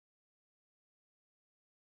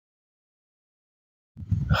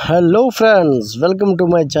Hello friends, welcome to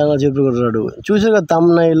my channel. చెప్పుకుంటున్నాడు చూసాక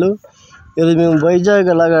thumbnail. ఇది మేము వైజాగ్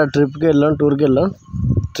అలాగా టూర్కి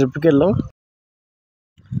వెళ్ళాం.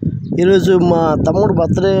 ఈరోజు మా తమ్ముడు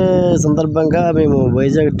బర్త్డే సందర్భంగా మేము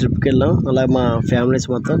వైజాగ్ ట్రిప్కి వెళ్ళాం. అలా మా ఫ్యామిలీస్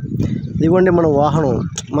మొత్తం. ఇదిగోండి మన వాహనం,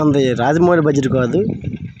 మనది రాజమౌళి బడ్జెట్ కాదు,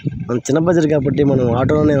 మన చిన్న బడ్జెట్ కాబట్టి మనం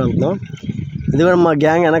ఆటోలోనే వెళ్తున్నాం. ఇదిగోండి మా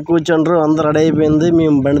గ్యాంగ్ వెనక్కి కూర్చుండ్రు, అందరు రెడీ అయిపోయింది.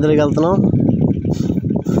 మేము బండి దగ్గరికి వెళ్తున్నాం.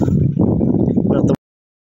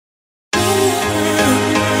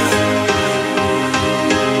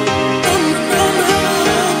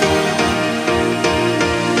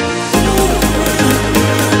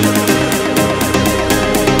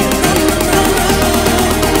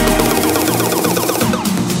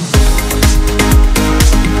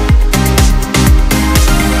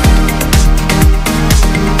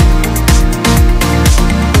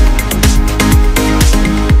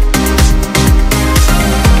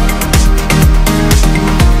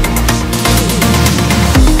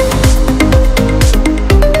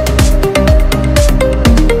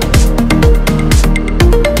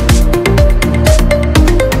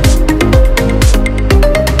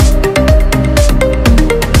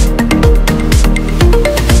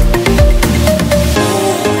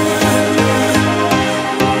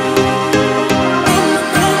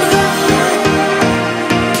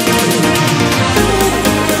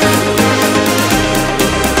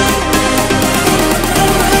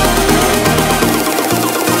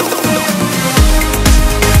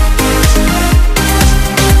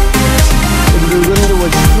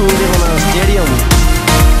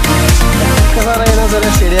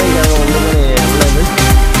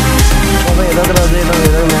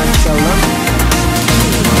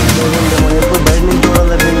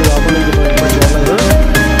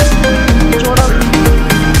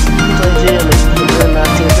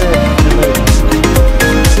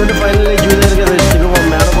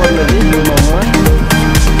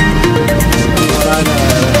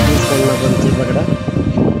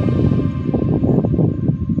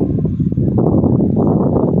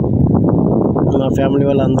 మా ఫ్యామిలీ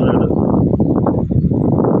వాళ్ళందరూ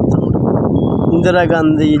ఇందిరా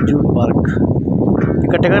గాంధీ జూ పార్క్.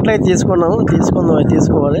 ఇక్కడ టికెట్లు అయితే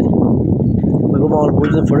తీసుకోవాలి. మీకు మామూలు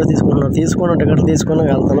పూజ ఫోటో తీసుకున్నాం టికెట్లు తీసుకున్నాం,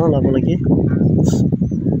 వెళ్తున్నాం లోపలికి.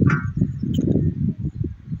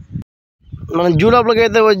 మనం జూ లోపలికి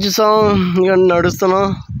అయితే వచ్చేసాం. ఇక నడుస్తున్నాం,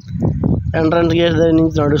 ఎంట్రన్స్ గేట్ దగ్గర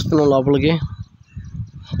నుంచి నడుస్తున్నాం లోపలికి.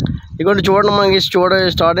 ఇక్కడ చూడండి, మనకి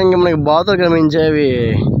స్టార్టింగ్ మనకి బాతులు కనిపించేవి.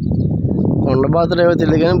 కొండ బాతులు ఏవో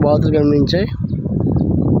తెలియదు కానీ బాతులు కనిపించాయి.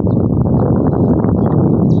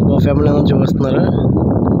 మా ఫ్యామిలీ ఏమో చూపిస్తున్నారు.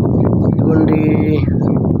 ఇటువంటి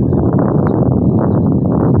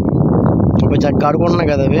చక్క ఆడుకుంటున్నాయి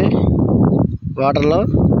కదా అవి వాటర్లో.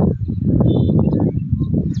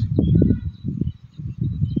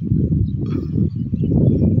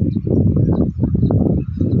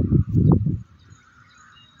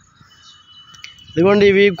 ఇదిగోండి,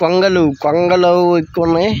 ఇవి కొంగలు ఎక్కువ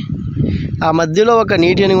ఉన్నాయి. ఆ మధ్యలో ఒక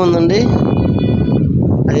నీటి ఏనుగు ఉందండి,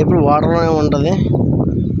 అది ఎప్పుడు వాటర్లోనే ఉంటుంది.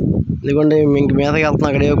 ఇదిగోండి ఇంక మీదకి వెళ్తున్నాం.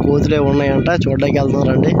 అక్కడ ఏవో కోతులే ఉన్నాయంట, చూడడానికి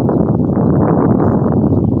వెళ్తున్నారండి.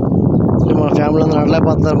 మా ఫ్యామిలీ అందరూ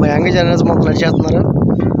నడలేకపోతున్నారు. మా యంగ్ జనరేషన్ మొత్తం నడిచేస్తున్నారు,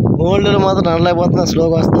 ఓల్డ్లు మాత్రం నడలేకపోతున్నారు,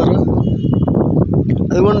 స్లోగా వస్తున్నారు.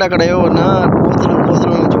 అదిగోండి అక్కడ ఏవో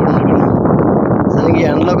కోతులు చూడండి. అక్కడ సరిగ్గా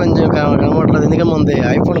ఎండలో కొంచెం కనబడలేదు, ఎందుకంటే మనది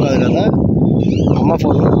ఐఫోన్ కాదు కదా, అమ్మ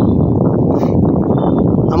ఫోన్,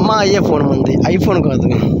 అయ్యే ఫోన్, మనది ఐఫోన్ కాదు.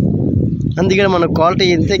 అందుకని మన క్వాలిటీ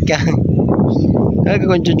ఇంతే కనుక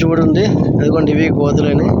కొంచెం చూడండి. అదిగోండి ఇవి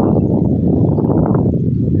కోతులని.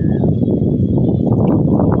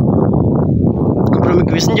 ఇప్పుడు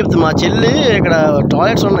మీకు విషయం చెప్తాను. మా చెల్లి ఇక్కడ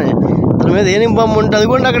టాయిలెట్స్ ఉన్నాయి, దాని మీద ఏనుగు బొమ్మ ఉంటుంది.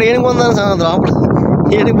 అదిగోండి అక్కడ ఏనుగు ఉందని లోపల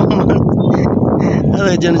ఏనుగు బొమ్మ.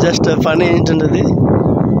 అది జస్ట్ ఫనీ ఏంటండి అది.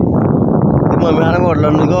 మా మేనగోడలు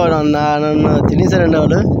అందుకో నన్ను తినేసారండి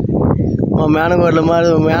వాళ్ళు. మా మేనగోడలు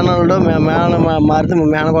మారితే మా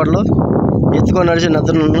మేనగోడలు ఎత్తుకొని నడిచి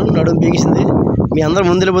నడుము పీకిసింది. మీ అందరూ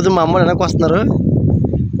ముందు వెళ్ళిపోతే మా అమ్మ వెనక్కి వస్తున్నారు.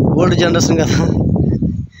 ఓల్డ్ జనరేషన్ కదా,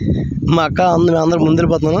 మా అక్క మేము అందరూ ముందు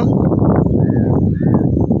వెళ్ళిపోతున్నాను.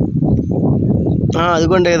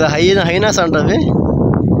 అదిగోండి ఇది హైనాస్ అంటది.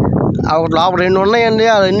 ఒకటి లోపల 2 ఉన్నాయండి.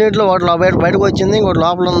 ఆ రెండింటిలో ఒకటి బయటకు వచ్చింది, ఇంకోటి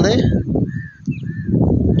లోపల ఉంది.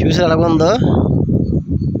 చూసి ఎలాగుందో.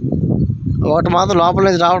 ఒకటి మాత్రం లోపల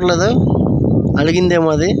నుంచి రావట్లేదు, అడిగిందేమో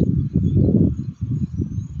అది.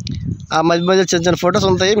 ఆ మధ్య చిన్న ఫొటోస్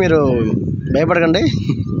ఉంటాయి, మీరు భయపడకండి.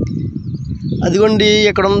 అదిగోండి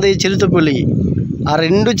ఇక్కడ ఉంది చిరుతపులి. ఆ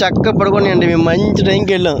 2 చక్కగా పడుకున్నాయండి. మేము మంచి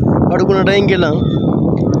టైంకి వెళ్ళాం, పడుకున్న టైంకి వెళ్ళాం.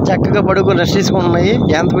 చక్కగా పడుకొని రెస్ట్ తీసుకుంటున్నాయి.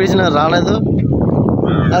 ఎంత పిలిచినా రాలేదు.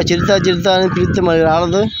 చిరుతా చిరుతా అని పిలిస్తే మరి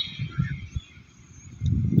రాలదు.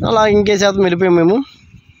 అలా ఇంకే శాతం వెళ్ళిపోయాం మేము.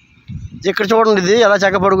 ఇక్కడ చూడండి ఇది ఎలా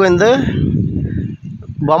చెక్క పడిపోయింది.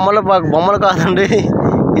 బొమ్మలు కాదండి,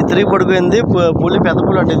 ఇది తిరిగి పడిపోయింది. పులి, పెద్ద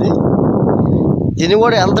పులి అంటే ఇది. దీన్ని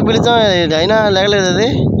కూడా ఎంత పిలిచాం అయినా లేగలేదు. అది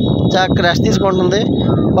చక్కగా రెస్ట్ తీసుకుంటుంది.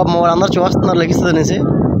 పాపం వాళ్ళందరూ చూస్తున్నారు లెగిస్తుంది అనేసి.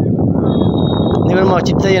 ఇక్కడ మా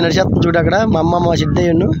చిట్టయ్య నడిచేస్తుంది చూడు అక్కడ. మా అమ్మ మా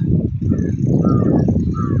చిట్టయ్యను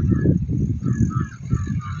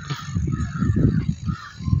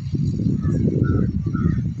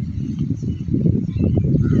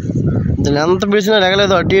దాన్ని ఎంత పిలిచినా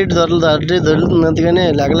లేగలేదు. అటు ఇటు దొరుకుతుంది అంతగానే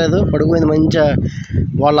లేగలేదు, పడిపోయింది. మంచిగా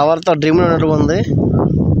వాళ్ళ ఎవరితో డ్రీమ్లో ఉన్నట్టుగా ఉంది.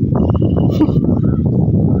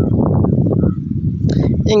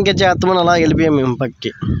 ఇంకా చేస్తామని అలా వెళ్ళిపోయాం మేము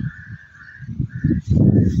పక్కకి.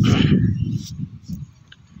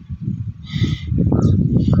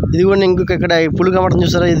 ఇది కూడా ఇంకొక ఇక్కడ పులి కమటం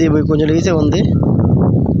చూసారా, ఇది కొంచెం లేసే ఉంది.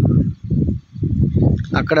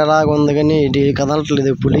 అక్కడ అలాగ ఉంది కానీ ఇది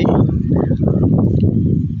కదలట్లేదు పులి.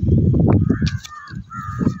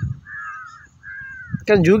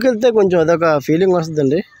 కానీ జూకి వెళ్తే కొంచెం అదొక ఫీలింగ్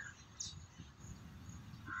వస్తుందండి.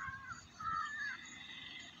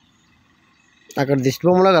 అక్కడ దిష్టి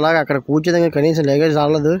బొమ్మలాగా అలాగ అక్కడ కూర్చోదని కనీసం లేగేసి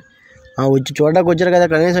రాలేదు. వచ్చి చూడడానికి వచ్చారు కదా,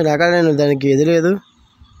 కనీసం లేక నేను దానికి ఎదిలేదు.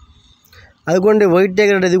 అదిగోండి వైట్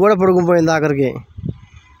టైగర్, ఇది కూడా పడుకుపోయింది ఆఖరికి.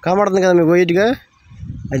 కనబడుతుంది కదా మీకు వైట్గా,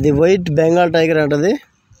 అది వైట్ బెంగాల్ టైగర్ అంటది.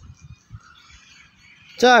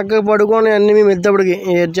 చక్కగా పడుకొని అన్నీ మేము ఎత్తప్పటికి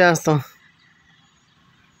ఏడ్ చేస్తాం.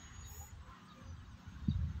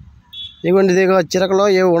 ఇదిగోండి ఇది చిరకలో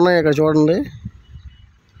ఏవో ఉన్నాయి ఇక్కడ చూడండి.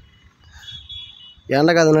 ఎండ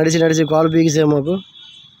కదా, నడిచి కాలు పీకిసే మాకు.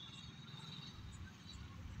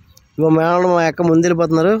 ఇగో మేడం మా అక్క ముందు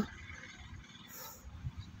వెళ్ళిపోతున్నారు.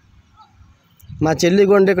 మా చెల్లి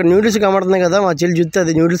కొంటే ఇక్కడ న్యూడిల్స్ కనబడుతున్నాయి కదా, మా చెల్లి చూస్తే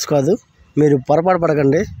అది న్యూడిల్స్ కాదు, మీరు పొరపాటు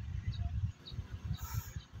పడకండి.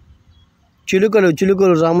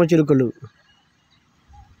 చిలుకలు రామ చిలుకలు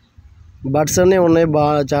బర్డ్స్ అన్నీ ఉన్నాయి.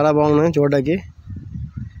 చాలా బాగున్నాయి చూడడానికి.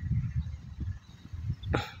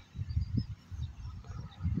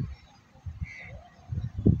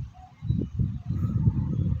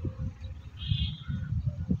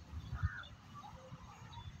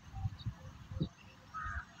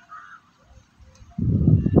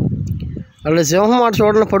 అలా సింహం మాట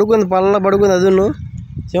చూడండి, పడుకుంది, పళ్ళ పడుకుంది. అదును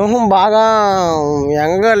సింహం బాగా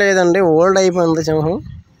యంగ్గా లేదండి, ఓల్డ్ అయిపోయింది సింహం.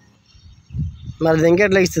 మరి అది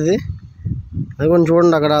ఇంకెట్లా ఇస్తుంది. అది కొంచెం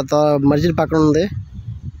చూడండి అక్కడ మధ్యలో పక్కన ఉంది.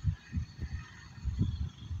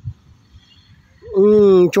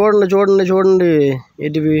 చూడండి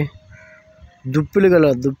ఇటువి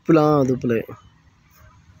దుప్పులే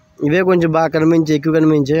ఇవే కొంచెం బాగా ఎక్కువ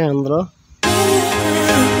కనిపించే అందులో.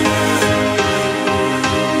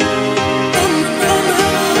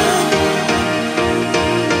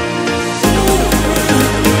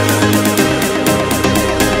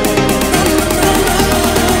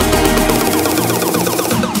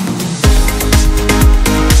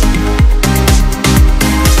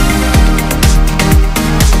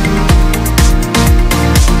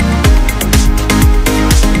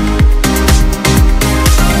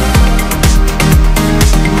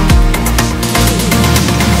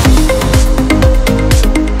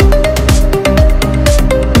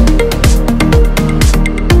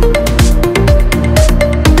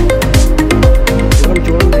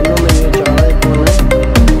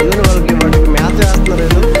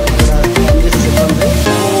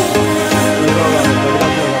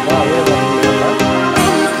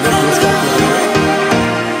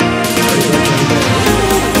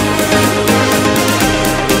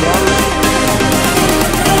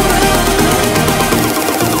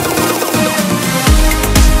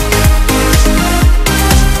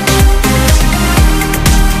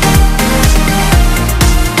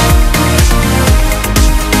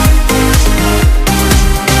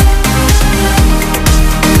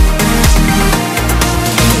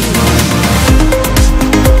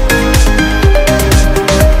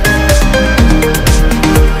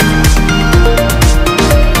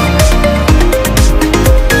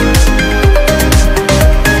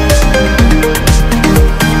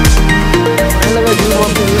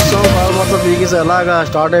 అలాగా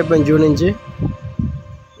స్టార్ట్ అయిపోయింది జూన్ నుంచి.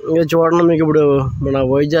 ఇంకా చూడండి మీకు ఇప్పుడు మన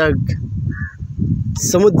వైజాగ్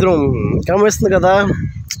సముద్రం కనిపిస్తుంది కదా,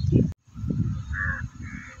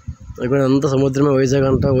 ఇక్కడ అంతా సముద్రమే. వైజాగ్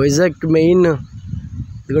అంట, వైజాగ్ మెయిన్.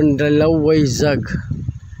 ఇదిగోండి లవ్ వైజాగ్,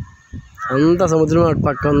 అంతా సముద్రం అటు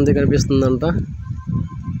పక్క ఉంది కనిపిస్తుందంట.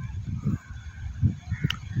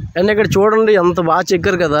 అండ్ ఇక్కడ చూడండి ఎంత బాగా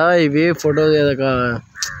చెక్కారు కదా ఇవి ఫోటో,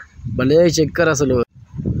 భలే చెక్కారు అసలు.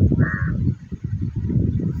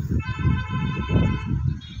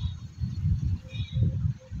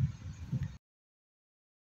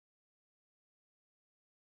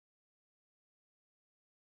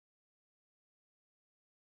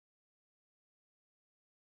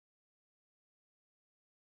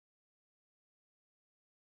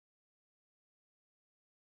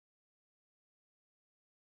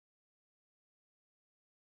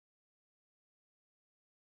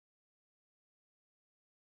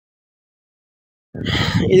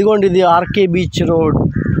 ఇదిగోండి, ఇది ఆర్కే బీచ్ రోడ్.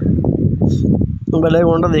 భలే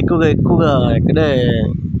ఉంటుంది. ఎక్కువగా ఇక్కడే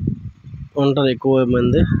ఉంటుంది ఎక్కువ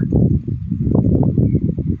మంది.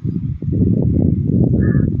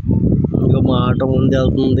 ఇంకా మా ఆటో ముందు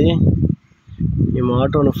వెళ్తుంది. ఈ మా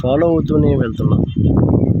ఆటోని ఫాలో అవుతూనే వెళ్తున్నా.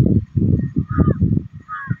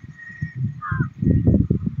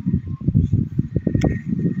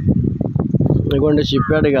 ఇదిగోండి,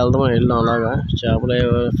 షిప్ యార్డ్కి వెళ్దాం. వెళ్ళాం అలాగా. చేపలు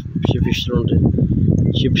ఫిష్లు ఉంటాయి,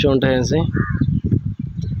 షిప్స్ ఉంటాయనేసి.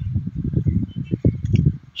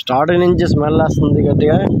 స్టార్టింగ్ నుంచి స్మెల్ వస్తుంది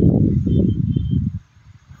గట్టిగా.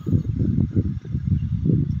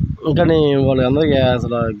 కానీ వాళ్ళు అందరికీ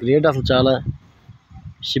అసలు గ్రేట్, అసలు చాలా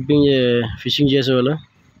ఫిషింగ్ చేసేవాళ్ళు.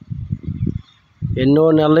 ఎన్నో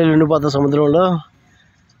నెలలు నిండిపోతారు సముద్రంలో,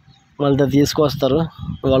 మళ్ళీ తీసుకొస్తారు.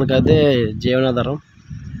 వాళ్ళకి అదే జీవనాధారం.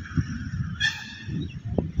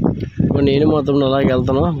 నేను మాత్రం అలాగే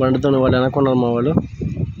వెళ్తాను బండితో. వాళ్ళు వెనక్కున్నారు మా వాళ్ళు.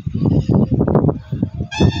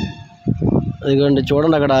 అదిగోండి,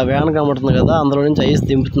 చూడండి అక్కడ వ్యాన్ కనబడుతుంది కదా, అందులో నుంచి ఐస్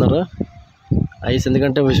దింపుతున్నారు. ఐస్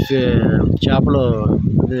ఎందుకంటే చేపలు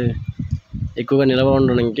ఇది ఎక్కువగా నిల్వ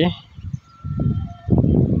ఉండడానికి.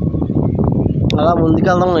 అలా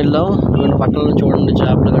ముందుకెళ్దాం. వెళ్ళాం. ఇవన్నీ పక్కన చూడండి,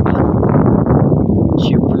 చేపలు గట్రా,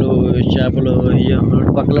 షిప్పులు, చేపలు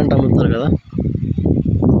రోడ్డు పక్కలంటే అమ్ముతున్నారు కదా.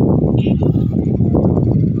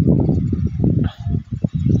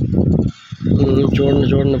 చూడండి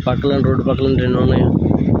రోడ్డు పక్కన రెండు ఉన్నాయి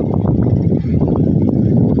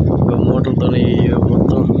మూటలతో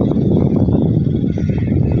మొత్తం.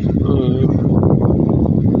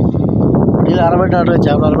 ఇది ఆరబెట్టారు,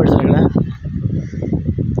 చేపలు ఆరబెట్టారు ఇక్కడ.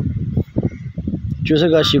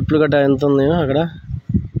 చూసాక షిప్లు గట్రా ఎంత ఉన్నాయో అక్కడ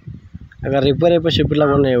రిపేర్ అయిపోయి షిప్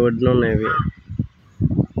లాగా ఉన్నాయి, ఒడ్డున ఉన్నాయి ఇవి.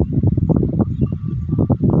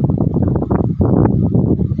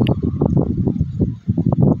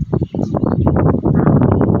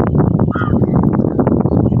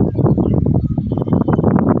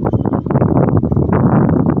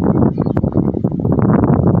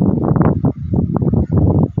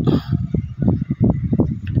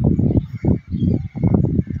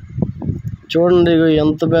 చూడండి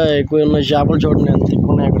ఎంత ఎక్కువ ఉన్నాయి చేపలు. చూడండి ఎంత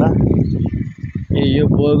ఎక్కువ ఉన్నాయి అక్కడ. అయ్యో,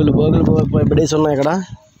 బోగులు పడేసి ఉన్నాయి అక్కడ.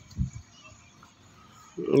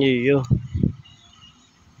 అయ్యో,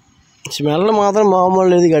 స్మెల్ మాత్రం మామూలు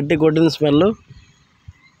లేదు, గట్టి కొట్టిన స్మెల్.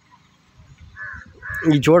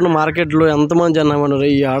 ఈ చూడండి మార్కెట్లో ఎంతమంది జనం ఉన్నారు.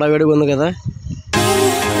 ఈ ఆడవేడిగా ఉంది కదా,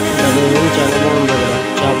 చాలా బాగుంది కదా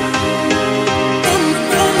చేప.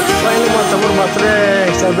 ఫైనల్ మా తమ్ముడు బర్త్డే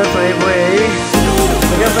సెలబ్రేషన్ అయిపోయాయి.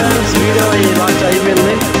 ఓకే ఫ్రెండ్స్, వీడియో లాస్ట్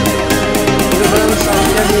అయిపోయింది. ఓకే ఫ్రెండ్స్,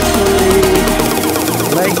 సబ్స్క్రైబ్ చేసుకోండి,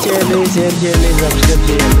 లైక్ చేయండి, షేర్ చేయండి, సబ్స్క్రైబ్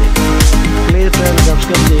చేయండి.